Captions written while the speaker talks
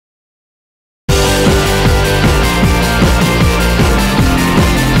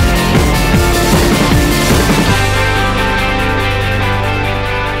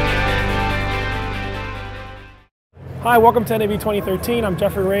Hi, welcome to NAB 2013. I'm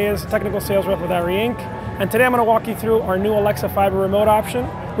Jeffrey Reyes, Technical Sales Rep with ARRI Inc. And today I'm going to walk you through our new Alexa Fiber remote option,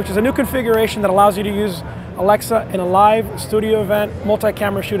 which is a new configuration that allows you to use Alexa in a live studio event,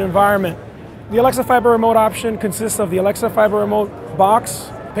 multi-camera shoot environment. The Alexa Fiber remote option consists of the Alexa Fiber remote box,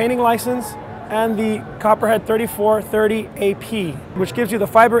 painting license, and the Copperhead 3430 AP, which gives you the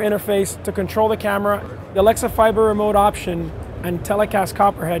fiber interface to control the camera. The Alexa Fiber remote option and Telecast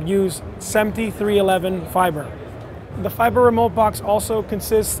Copperhead use SMPTE 311 fiber. The fiber remote box also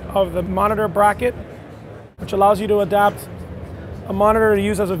consists of the monitor bracket, which allows you to adapt a monitor to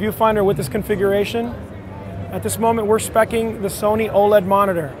use as a viewfinder with this configuration. At this moment, we're speccing the Sony OLED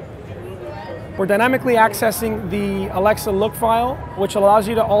monitor. We're dynamically accessing the Alexa look file, which allows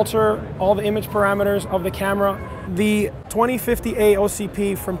you to alter all the image parameters of the camera. The 2050A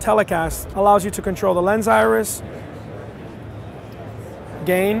OCP from Telecast allows you to control the lens iris,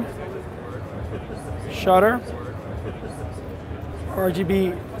 gain, shutter,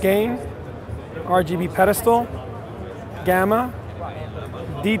 RGB gain, RGB pedestal, gamma,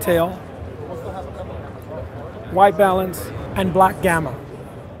 detail, white balance, and black gamma.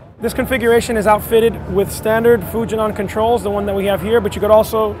 This configuration is outfitted with standard Fujinon controls, the one that we have here, but you could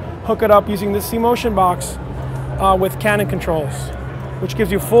also hook it up using this C-Motion box with Canon controls, which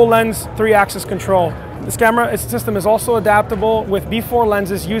gives you full lens 3-axis control. This camera system is also adaptable with B4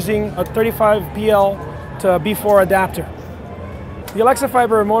 lenses using a 35PL to B4 adapter. The Alexa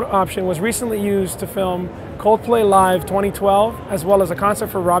Fiber remote option was recently used to film Coldplay Live 2012, as well as a concert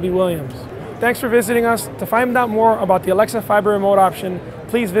for Robbie Williams. Thanks for visiting us. To find out more about the Alexa Fiber remote option,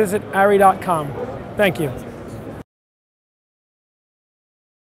 please visit ARRI.com. Thank you.